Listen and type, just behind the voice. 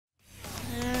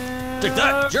Take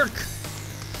that, jerk.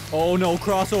 Oh no,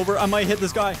 crossover. I might hit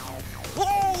this guy.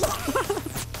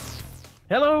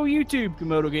 Hello, YouTube.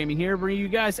 Komodo Gaming here, bringing you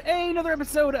guys another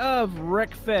episode of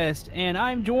Wreckfest, and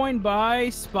I'm joined by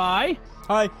Spy.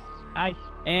 Hi. Hi.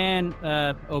 And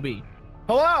OB.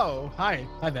 Hello. Hi.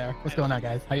 Hi there. What's going on,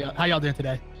 guys? How y'all doing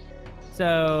today?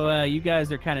 So, you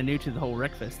guys are kind of new to the whole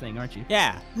Wreckfest thing, aren't you?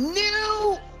 Yeah.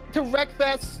 New to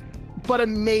Wreckfest, but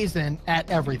amazing at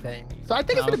everything. So I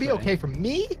think it's going to be okay for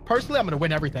me. Personally, I'm going to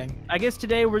win everything. I guess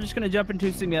today we're just going to jump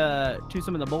into some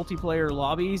of the multiplayer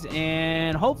lobbies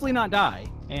and hopefully not die.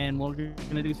 And we're going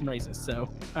to do some races. So,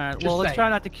 all right. Well, let's try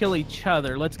not to kill each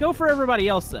other. Let's go for everybody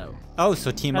else, though. Oh,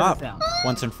 so team up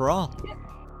once and for all.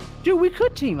 Dude, we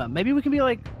could team up. Maybe we can be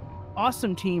like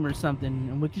awesome team or something,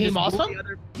 and we can team awesome.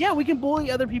 Yeah, we can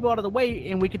bully other people out of the way,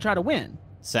 and we could try to win.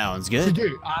 Sounds good. So,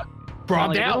 dude, bro,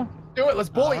 I'm down. Do it. Let's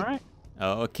bully. All right.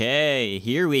 Okay,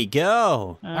 here we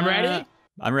go. I'm ready.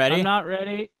 I'm ready. I'm not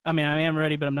ready. I mean, I am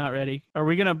ready, but I'm not ready. Are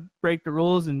we gonna break the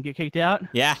rules and get kicked out?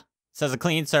 Yeah. Says a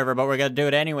clean server, but we're gonna do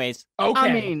it anyways. Okay.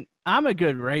 I mean, I'm a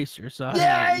good racer, so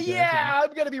yeah.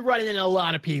 I'm gonna be running into a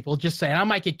lot of people. Just saying, I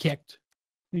might get kicked.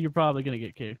 You're probably gonna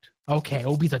get kicked. Okay,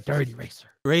 Obi's a dirty racer.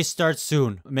 Race starts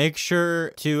soon. Make sure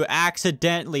to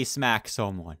accidentally smack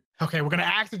someone. Okay, we're gonna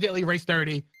accidentally race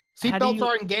dirty. Seatbelts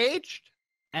are engaged.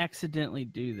 Accidentally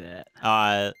do that.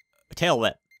 Tail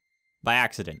whip by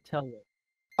accident. Tell it.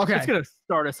 Okay. It's gonna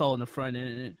start us all in the front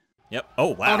end. Yep.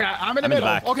 Oh wow. Okay, I'm in the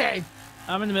middle. Okay.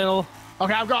 I'm in the middle.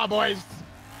 Okay, I'm gone, boys.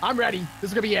 I'm ready.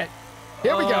 This is gonna be it.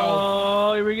 Here we go.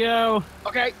 Oh, here we go.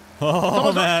 Okay.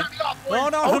 Oh man. Oh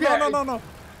no.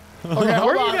 Okay, Where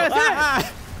hold are on. you guys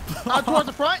at? Towards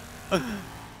the front.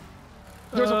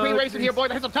 There's some clean racing here,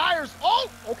 boys. I hit some tires. Oh,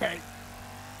 okay.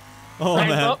 Oh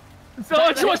man. So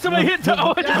I just want somebody hit.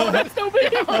 Oh, that's so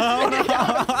big. Oh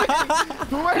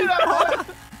no. Wait up.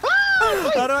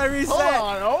 How do I reset?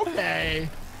 Hold on. Okay.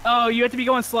 Oh, you have to be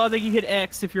going slow. I think you hit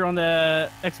X if you're on the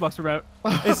Xbox remote.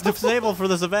 It's disabled for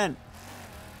this event.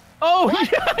 Oh, you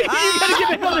gotta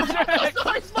get me on the track.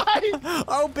 Sorry.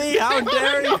 OB, how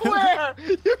dare you? Nowhere.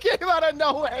 You came out of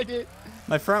nowhere, dude.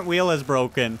 My front wheel is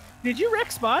broken. Did you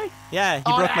wreck Spy? Yeah, he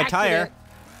broke my tire.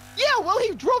 Yeah, well,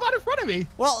 he drove out in front of me.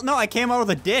 Well, no, I came out of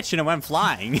the ditch and it went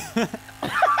flying.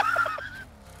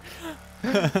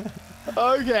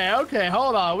 Okay,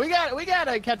 hold on. We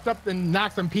gotta catch up and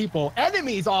knock some people.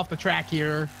 Enemies off the track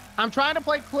here. I'm trying to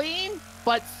play clean,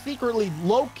 but secretly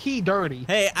low-key dirty.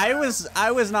 Hey, I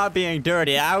was not being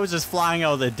dirty. I was just flying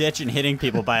out of the ditch and hitting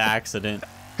people by accident.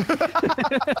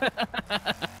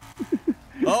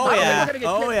 Oh yeah.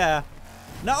 Oh yeah.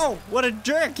 No, what a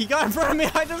jerk. He got in front of me.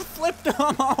 I just flipped him.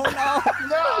 Oh no.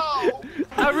 No.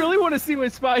 I really want to see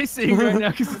what Spy's seeing right now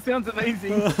because it sounds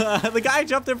amazing. The guy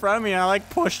jumped in front of me and I like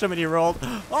pushed him and he rolled.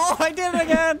 Oh, I did it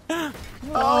again.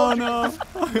 Oh no.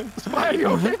 Spy, you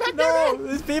okay back there? No,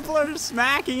 these people are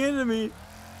smacking into me.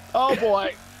 Oh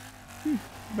boy.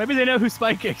 Maybe they know who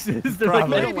SpyCakes is. They're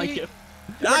Probably. like, they don't like him.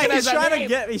 Nah,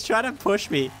 he's trying to push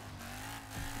me.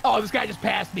 Oh, this guy just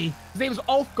passed me. His name is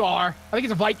Ulfgar. I think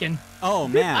he's a Viking. Oh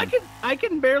man. I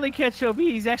can barely catch OB.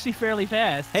 He's actually fairly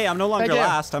fast. Hey, I'm no longer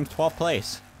last. I'm 12th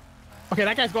place. Okay,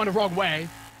 that guy's going the wrong way.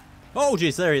 Oh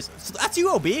jeez, there he is. So that's you,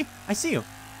 OB. I see you.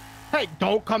 Hey,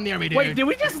 don't come near me, dude. Wait, did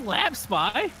we just lap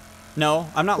Spy? No,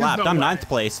 I'm not lapped. I'm 9th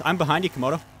place. I'm behind you,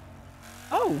 Komodo.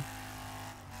 Oh.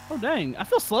 Oh dang. I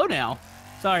feel slow now.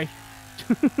 Sorry.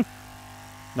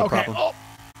 No problem. Oh,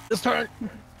 this turn.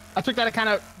 I took that kind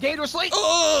of dangerously.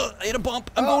 Oh, I hit a bump.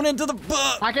 I'm going into the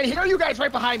butt. I can hear you guys right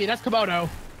behind me. That's Komodo.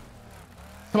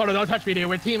 Komodo, don't touch me, dude.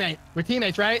 We're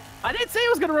teammates, right? I didn't say I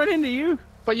was gonna run into you.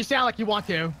 But you sound like you want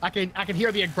to. I can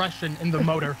hear the aggression in the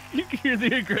motor. You can hear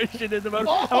the aggression in the motor.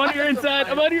 Oh, I'm on your inside.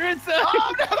 I'm on your inside.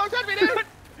 Oh no! Don't touch me, dude.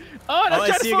 Oh, no,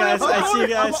 I see you guys. I see you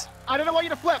guys. I didn't want you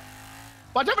to flip.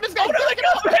 Watch out for this guy.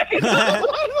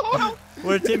 Oh, no,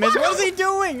 We're teammates. What is he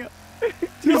doing?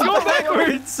 He's going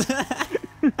backwards.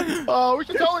 Oh, we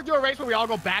should totally do a race where we all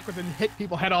go backwards and hit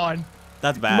people head on.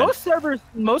 That's bad. Most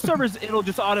servers, it'll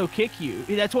just auto kick you.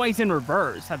 That's why he's in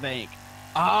reverse, I think.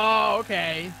 Oh,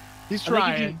 okay. He's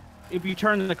trying. If you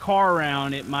turn the car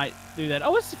around, it might do that.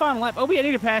 Oh, it's the final lap. OB, I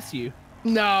need to pass you.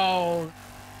 No,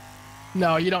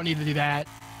 you don't need to do that.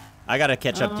 I gotta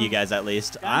catch up to you guys at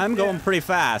least. I'm going pretty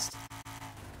fast.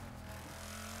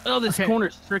 Oh, this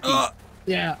corner's tricky.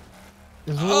 Yeah.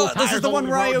 This is the one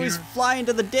where I always fly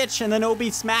into the ditch and then OB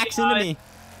smacks into me.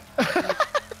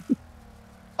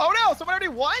 Oh no, someone already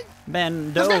won?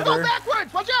 Bend This guy's over. going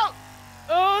backwards, watch out!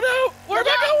 Oh no, where am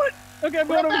I going? Okay, I'm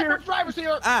going over here. Drivers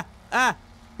here.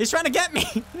 He's trying to get me.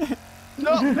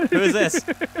 No. Who is this?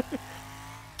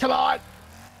 Come on.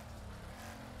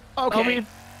 Okay.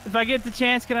 If I get the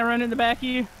chance, can I run in the back of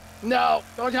you? No,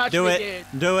 don't touch me, Do it.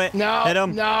 dude. Do it. No, Hit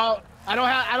him. no. I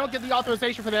don't get the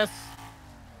authorization for this.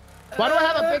 Why do I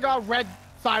have a big red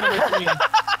sign on the screen?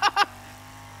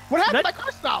 What happened? My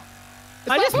car stopped.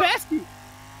 I just passed you.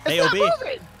 Hey, It's OB. not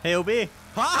moving. Hey, OB.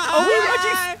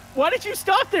 Oh, why did you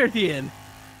stop there at the end?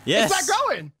 Yes. It's not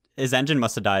going. His engine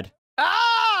must have died.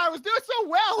 Ah, I was doing so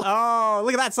well. Oh,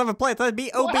 look at that 7th place. That'd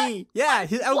be OB. What? Yeah,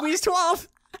 his OB's 12.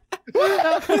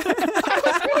 I was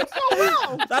doing so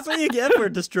well. That's what you get for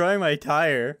destroying my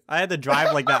tire. I had to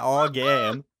drive like that all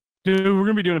game. Dude, we're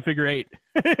gonna be doing a figure 8.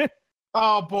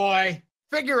 Oh boy,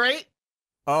 figure 8.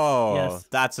 Oh, Yes.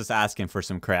 that's just asking for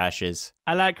some crashes.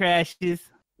 I like crashes.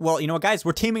 Well, you know what, guys?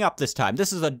 We're teaming up this time.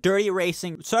 This is a dirty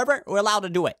racing server. We're allowed to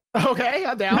do it. Okay,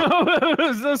 I'm down. I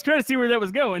was trying to see where that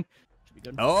was going.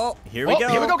 Oh, here we go.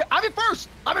 Here we go. I'm in first.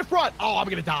 I'm in front. Oh, I'm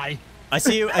gonna die. I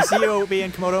see you, OB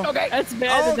and Komodo. Okay. That's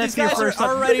bad. Oh, that's these guys your are first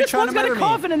already This trying one's to got murder a me.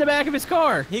 coffin in the back of his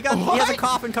car. He has a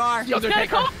coffin car. Yo, He's got a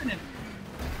coffin in.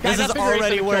 This is that figure eight's already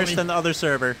gonna kill worse me. than the other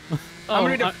server. I'm gonna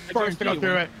I need the first to go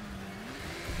through it.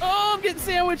 Oh, I'm getting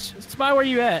sandwiched. Spy, where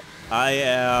you at? I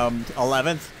am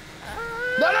 11th.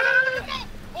 No.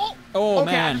 Oh,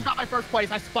 Okay, I man. just got my first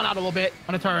place. I spun out a little bit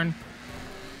on a turn.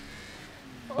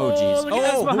 Oh, jeez. Look at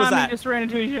us Oh, who behind was me that? just ran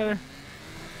into each other.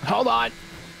 Hold on.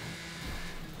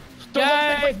 Still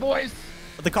Guy. place, boys.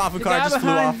 The coffin The car guy just flew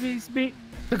behind off. me's being-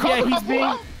 The Yeah, car he's flew being.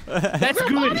 out. That's Your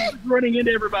good. body? He's running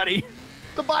into everybody.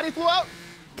 The body flew out.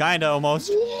 Kinda,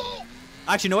 almost.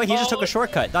 Actually, no, wait, he just took a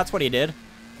shortcut. That's what he did.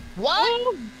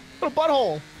 What? What a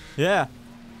butthole. Yeah.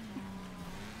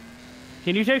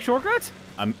 Can you take shortcuts?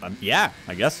 Yeah,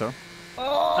 I guess so.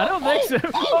 Oh, I don't think so.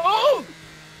 Oh!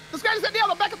 This guy's got nailed.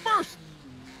 I'm back at first.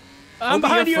 I'm OB,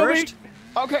 behind you, you're OB. first.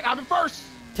 Okay, I'm in first.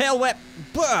 Tail whip.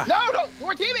 Blah. No,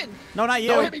 we're teaming. No, not Don't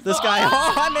you. hit me. This guy.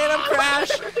 Oh, I made him crash.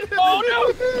 Oh,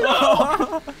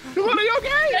 no. Are you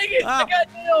okay? Dang it. Ah. I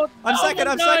got nailed. I'm Oh, second,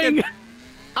 I'm dying. second.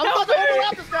 I'm about to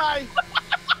overlap this guy.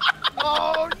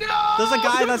 Oh no! There's a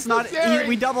guy that's so not. scary.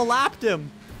 We double lapped him.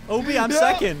 OB, I'm No.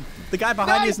 second. The guy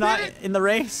behind No, you is you not did it. in the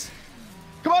race.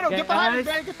 Come on, get behind me,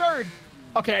 Guys. man. Get third.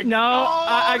 Okay. No,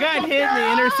 I got hit in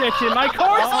the intersection. My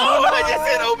car's. Oh, I just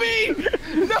hit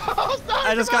OB. No, stop.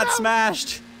 I just got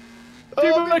smashed.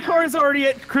 Dude, my car is already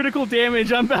at critical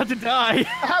damage. I'm about to die. I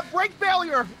have brake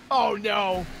failure. Oh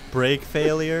no. Brake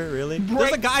failure, really? There's a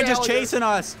Brake guy just failure. chasing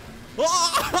us.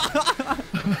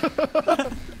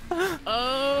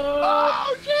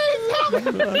 Oh jeez.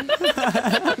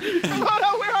 Help me. Oh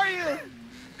no, where are you?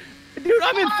 Dude,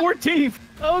 I'm in 14th.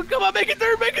 Oh, come on, make it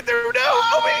through, make it through. No,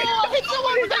 Oh, hit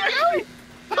someone. Was that you?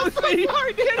 I'm so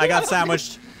sorry, dude. I got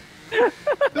sandwiched.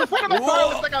 The front of my car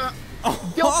looks like a.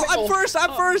 Oh, I'm first.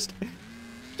 I'm first.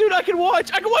 Dude, I can watch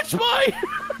Spy.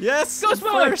 Yes. Go I'm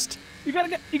Spy. first. You got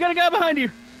a guy behind you.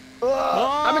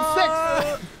 I'm in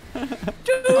 6th.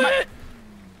 Do it.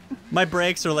 My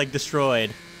brakes are like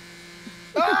destroyed.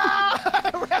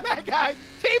 Ah, that guy.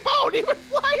 T-Bone, he was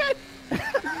flying.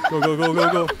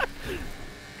 Go.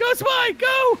 Go, Spy,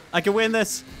 go. I can win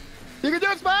this. You can do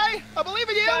it, Spy. I believe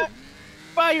in you.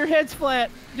 Spy, your head's flat.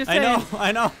 Just saying.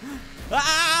 I know.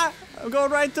 Ah! I'm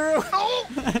going right through. Oh.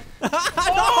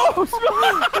 Oh,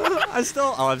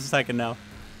 Spy. I'm second now.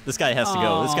 This guy has to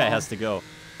go. This guy has to go.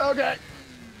 Okay.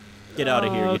 Get out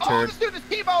of here, you Oh, turd. this dude is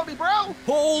T-Bone me, bro.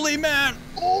 Holy man.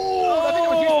 Oh, I think it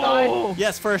was you, Spy.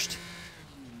 Yes, first.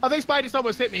 I think Spy just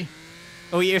almost hit me.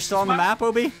 Oh, you're still on the map,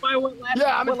 Obi? Spy, what lap-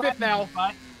 Yeah, I'm in what lap 5th now.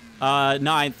 Spy?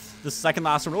 9th. The second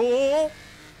last one. Oh!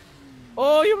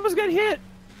 Oh, you almost got hit.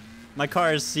 My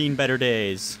car has seen better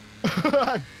days.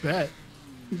 I bet.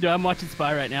 Dude, I'm watching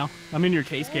Spy right now. I'm in your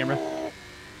chase camera.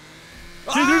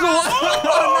 Dude, there's a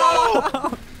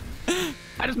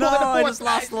I just No, pulled in the I fourth, just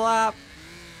lost the lap.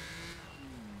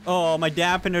 Oh, my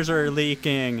dampeners are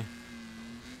leaking.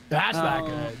 That's not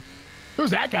good.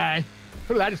 Who's that guy?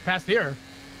 Who did I just pass here?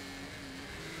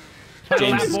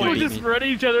 James is We're gonna beat just me. running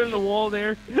each other in the wall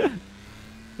there.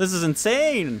 This is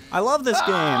insane. I love this game.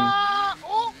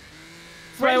 Oh.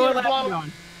 Spy, what Right lap here, you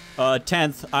on?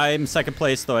 10th. I'm second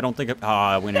place, though. I don't think...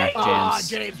 I win it, Ah, James.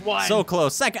 James won. So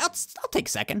close. Second. I'll take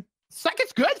second.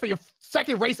 Second's good for your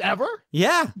second race ever.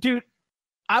 Yeah. Dude,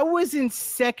 I was in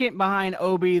second behind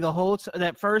OB the whole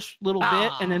that first little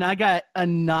bit, and then I got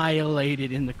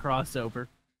annihilated in the crossover.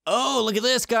 Oh, look at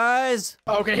this, guys.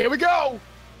 Okay, here we go.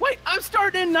 Wait, I'm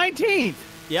starting in 19th.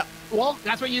 Yep. Well,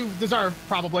 that's what you deserve,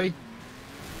 probably.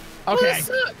 Okay. What's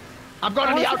up? I'm going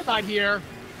to the What's outside here.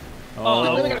 Oh. I'm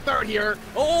going to get a third here.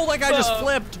 Oh, that guy just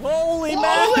flipped. Holy Oh,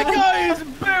 man. That guy is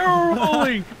barrel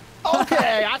rolling.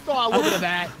 Okay, I saw a little bit of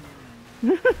that.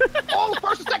 Oh,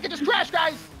 first and second just crashed,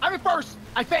 guys. I'm in first,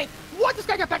 I think. What? This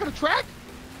guy got back on the track?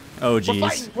 Oh, We're jeez.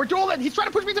 fighting. We're dueling. He's trying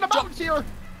to push me to the mountains here.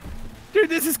 Dude,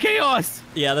 this is chaos.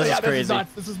 Yeah, this is crazy. This is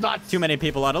nuts. This is nuts. Too many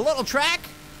people on a little track.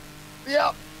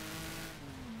 Yep.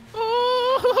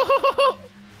 Oh,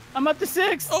 I'm up to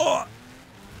 6. Oh,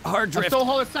 hard I'm drift. still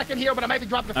holding second here, but I might be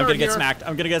dropping to third I'm gonna get here. smacked.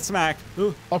 I'm gonna get smacked.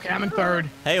 Ooh. Okay, I'm in third.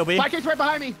 Hey, Obi. SpyCakes right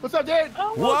behind me. What's up, dude?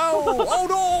 Oh, Whoa! Oh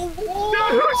no!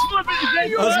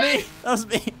 That was me. That was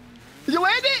me. Did you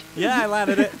land it? Yeah, I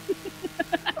landed it.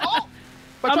 Oh.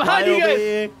 I'm behind you guys.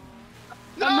 Obi.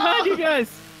 No. I'm behind you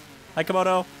guys. Hi,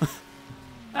 Komodo.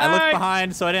 I looked Hi.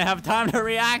 behind, so I didn't have time to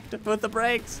react with the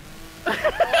brakes.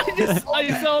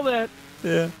 I saw that.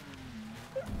 Yeah.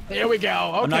 Here we go.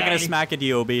 Okay. I'm not gonna smack at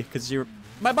you, Obi, because you're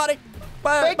my buddy.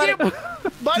 Thank buddy. you,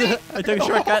 buddy. I took a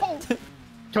shortcut.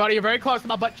 Tony, you're very close to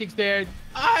my butt cheeks, dude.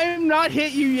 I'm not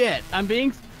hit you yet. I'm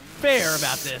being fair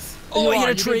about this. Oh, I hit a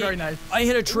You're tree. Very nice. I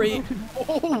hit a tree.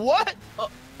 Oh, what?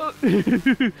 Oh,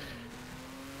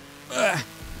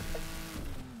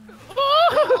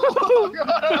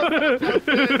 God.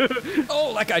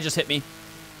 Oh, that guy just hit me.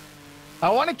 I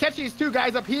want to catch these two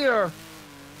guys up here.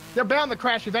 They're bound to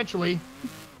crash eventually.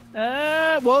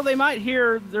 Well, they might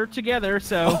hear they're together,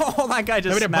 so. Oh, that guy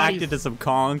just Maybe they're smacked buddies. into some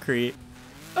concrete.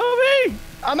 Oh, me!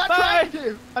 I'm not Bye. trying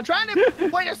to. I'm trying to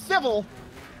play a civil.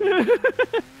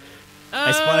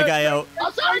 I spun a guy out.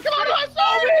 I'm sorry. Come on. I'm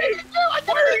sorry. I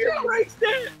didn't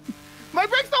do. My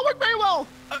brakes don't work very well.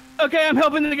 Okay, I'm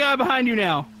helping the guy behind you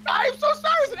now. I'm so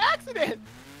sorry. It's an accident.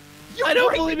 You I don't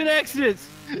braked- believe in accidents.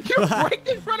 You braked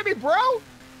in front of me, bro.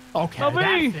 Okay, Oh,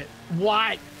 me. that's it.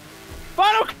 What?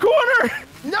 Final corner!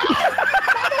 No!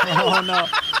 Oh no.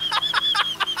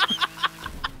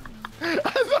 I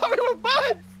thought we were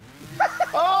buds.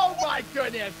 Oh my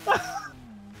goodness.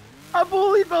 I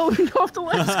bully voted off the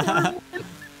last corner.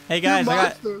 Hey guys,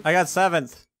 monster. I got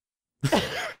 7th.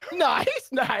 Nice.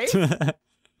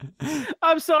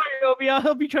 I'm sorry, Obi. I'll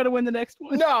help you try to win the next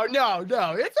one. No.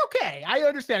 It's okay. I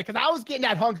understand because I was getting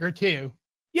that hunger too.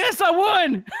 Yes, I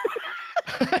won!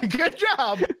 Good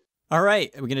job. All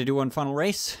right, are we gonna do one final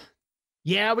race?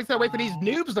 Yeah, we still wait for these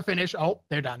noobs to finish. Oh,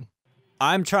 they're done.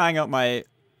 I'm trying out my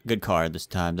good car this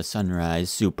time, the Sunrise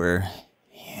Super.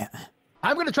 Yeah.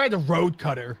 I'm gonna try the road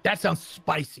cutter. That sounds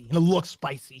spicy. It looks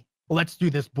spicy. Let's do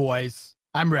this, boys.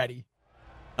 I'm ready.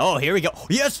 Oh, here we go.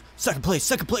 Yes, second place,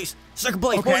 Okay. boys.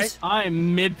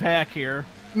 I'm mid-pack here.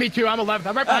 Me too. I'm 11th.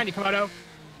 I'm right behind you, Komodo.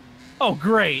 Oh,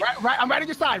 great. Right. I'm right on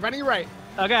your side. Right on your right.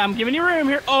 Okay, I'm giving you room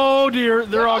here. Oh, dear.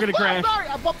 They're all going to I'm crash. sorry.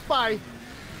 I bumped by.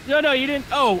 No, you didn't.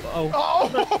 Oh.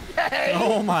 Oh, okay.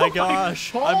 Oh my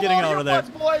gosh, Hold I'm getting on to over your there.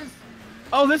 butts, boys.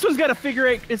 Oh, this one's got a figure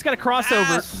 8. It's got a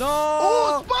crossover. No!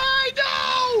 Oh, Spy,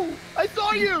 no! I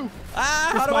saw you.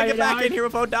 How do I get back in here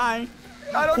without dying?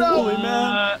 I don't know. Holy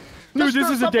man. Dude, this Mr. is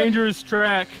a something. dangerous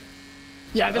track.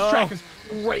 Yeah, this track is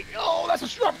great. Oh, that's a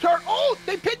sharp turn. Oh,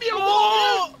 they pinned me on the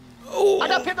wall. Oh, I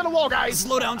got pinned on the wall, guys.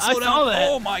 slow down, I slow down. saw that.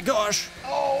 Oh my gosh.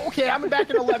 Oh, okay. I'm back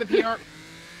in 11th here.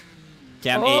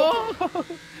 Okay, I'm 8. Oh,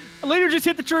 a leader just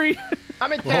hit the tree.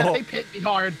 I'm in 10th. Whoa. They pinned me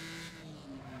hard.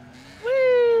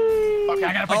 Whee! Okay,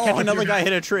 I gotta play Oh, catch up another here. guy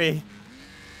hit a tree.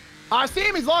 I see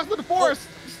him. He's lost in the forest.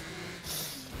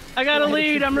 I got a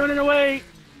lead. I'm running away.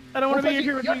 I don't want to be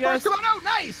here with You're you guys. first. Come on out.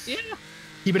 Nice. Yeah.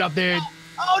 Keep it up, dude.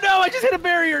 Oh, no. I just hit a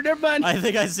barrier. Never mind. I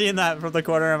think I seen that from the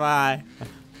corner of my eye.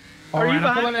 All Are you right, I'm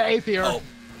behind? pulling an 8th here. Oh.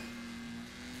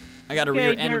 I got a Okay,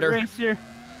 rear-ender. dirt race here.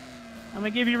 I'm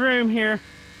going to give you room here.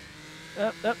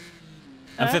 Up.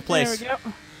 I'm 5th place. There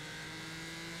we go.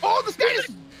 Oh, this guy is...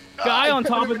 Guy Oh, on he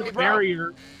top pinned of me, the bro.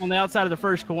 barrier on the outside of the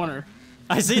first corner.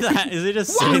 I see that. Is he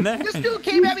just Whoa, sitting there? this dude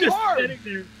came at me Just hard. sitting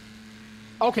there.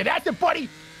 Okay, that's it, buddy.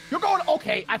 You're going...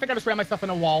 Okay, I think I just ran myself in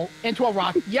a wall, into a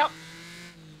rock. Yep.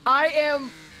 I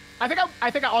think I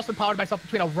Austin powered myself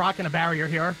between a rock and a barrier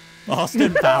here.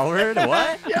 Austin Powered?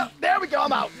 What? Yep, there we go.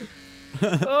 I'm out.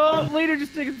 Oh, leader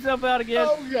just took himself out again.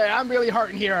 Oh, yeah, I'm really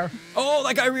hurting here. Oh,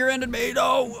 that guy rear-ended me.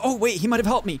 No. Oh, wait, he might have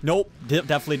helped me. Nope,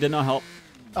 definitely did not help.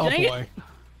 Oh, Dang it. boy.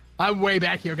 I'm way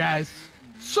back here, guys.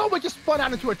 Someone just spun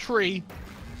out into a tree.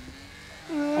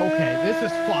 Okay,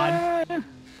 this is fun.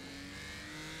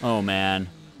 Oh, man.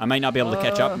 I might not be able to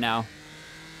catch up now.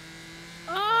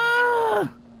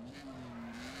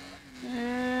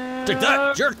 Take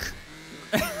that, jerk.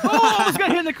 Oh, almost got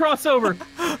hit in the crossover.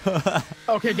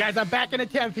 Okay, guys, I'm back in the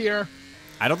 10th here.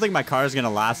 I don't think my car is going to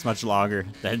last much longer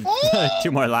than Oh!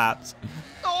 2 more laps.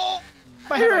 Oh,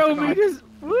 my Here, headlights Obi, are just...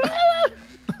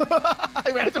 gone.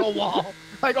 I ran into a wall,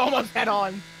 like almost head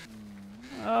on.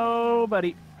 Oh,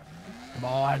 buddy. Come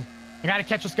on. I gotta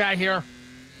catch this guy here.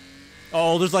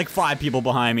 Oh, there's like 5 people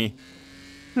behind me.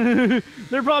 They're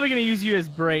probably going to use you as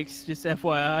brakes, just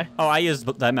FYI. Oh, I used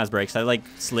them as brakes. I like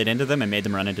slid into them and made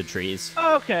them run into trees.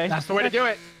 Okay. That's the way to do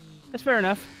it. That's fair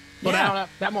enough. Slow down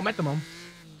that momentum.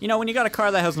 You know, when you got a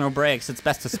car that has no brakes, it's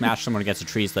best to smash someone against a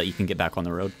tree so that you can get back on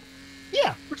the road.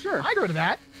 Yeah, for sure. I agree with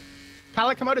that. Kind of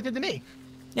like Komodo did to me.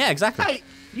 Yeah, exactly. Hey,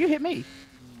 you hit me.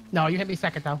 No, you hit me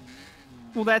second, though.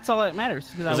 Well, that's all that matters.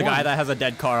 There's a guy that has a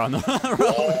dead car on the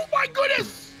road. Oh, my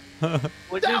goodness! That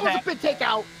was a big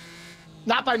takeout.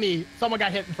 Not by me. Someone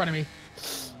got hit in front of me.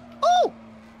 Oh!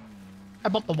 I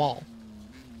bumped the wall.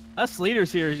 Us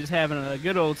leaders here are just having a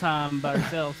good old time by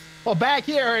ourselves. Well, back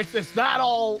here, it's not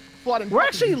all flooding. We're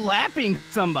actually lapping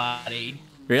somebody.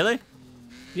 Really?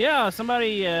 Yeah,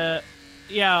 somebody,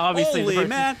 yeah, obviously. Holy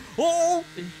man! Oh!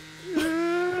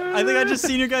 I think I just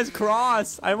seen you guys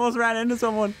cross. I almost ran into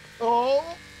someone. Oh!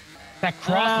 That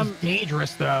cross is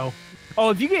dangerous, though. Oh,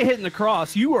 if you get hit in the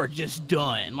cross, you are just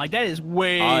done. Like, that is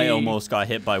way... I almost got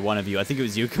hit by one of you. I think it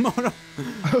was you, Komodo.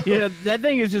 Yeah, that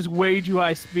thing is just way too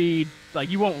high speed. Like,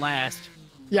 you won't last.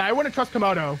 Yeah, I wouldn't trust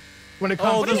Komodo when it comes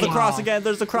to... Oh, there's the cross again.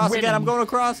 There's the cross again. I'm going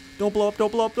across. Don't blow up.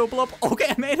 Don't blow up. Don't blow up. Okay,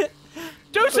 I made it.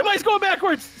 Dude, somebody's going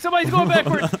backwards. Somebody's going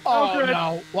backwards. Oh,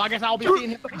 no. Well, I guess I'll be seeing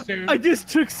him pretty soon. I just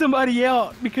took somebody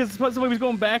out because somebody was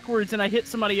going backwards, and I hit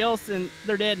somebody else, and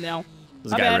they're dead now.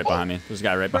 There's a guy right behind me. There's a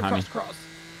guy right behind me. Cross.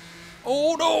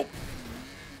 Oh, no.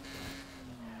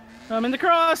 I'm in the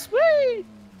cross. Whee!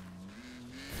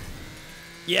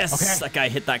 Yes, okay. That guy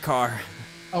hit that car.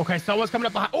 Okay, someone's coming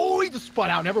up behind. Oh, he just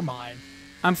spun out. Never mind.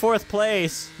 I'm 4th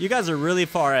place. You guys are really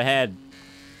far ahead.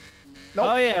 Nope.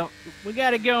 Oh, yeah. We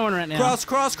got it going right now. Cross,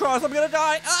 cross, cross. I'm going to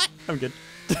die. Ah! I'm good.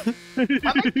 I'm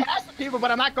passing people, but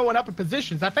I'm not going up in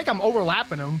positions. I think I'm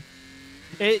overlapping them.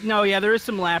 No, yeah, there is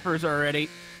some lappers already.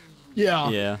 Yeah.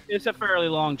 Yeah. It's a fairly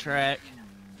long track.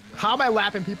 How am I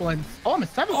lapping people in? Oh, I'm in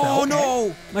 7th. Oh, okay.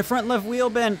 no. My front left wheel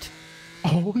bent.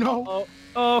 Oh, no.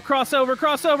 Oh, crossover,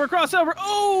 crossover, crossover.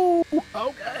 Oh!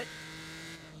 Okay.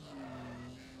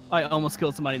 I almost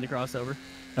killed somebody in the crossover.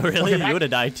 Oh, really? Okay, You would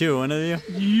have died too, wouldn't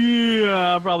you?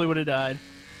 Yeah, I probably would have died.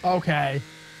 Okay.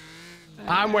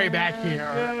 I'm way back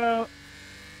here.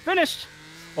 Finished.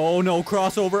 Oh, no.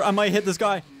 Crossover. I might hit this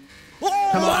guy. Oh!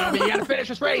 Come on, I mean, you gotta finish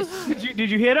this race. Did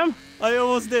you hit him? I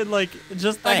almost did, like,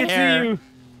 just the I can hair. see you.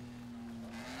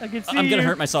 I can see you. I'm going to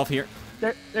hurt myself here.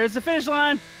 There's the finish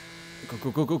line. Go, go,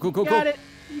 go, go, go, go, You got it.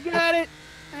 You got it.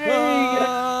 There you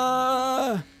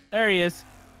go. There he is.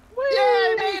 Woo! Yeah,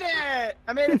 I made it.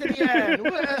 I made it to the end.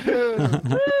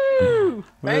 Woo! Woo!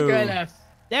 Thank goodness.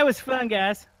 That was fun,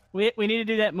 guys. We need to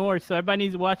do that more, so everybody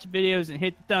needs to watch the videos and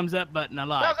hit the thumbs up button a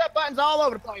lot. Thumbs up buttons all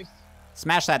over the place.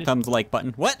 Smash that thumbs like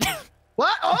button. What?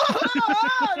 What? Oh,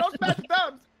 don't smash the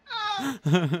thumbs.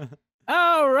 Oh.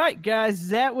 All right, guys,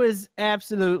 that was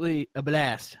absolutely a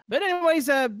blast. But anyways,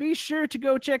 be sure to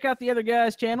go check out the other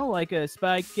guys' channel, like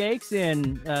SpyCakes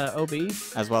and OB.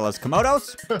 As well as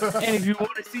Komodos. And if you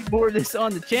want to see more of this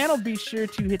on the channel, be sure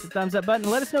to hit the thumbs up button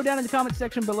and let us know down in the comment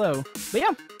section below. But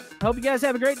yeah, I hope you guys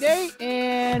have a great day,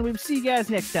 and we'll see you guys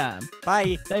next time.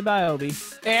 Bye. Say bye, Obi.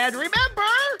 And remember,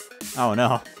 Oh,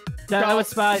 no. That was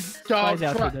Spy's don't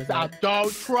outro does that.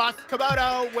 trust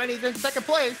Komodo when he's in 2nd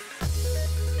place.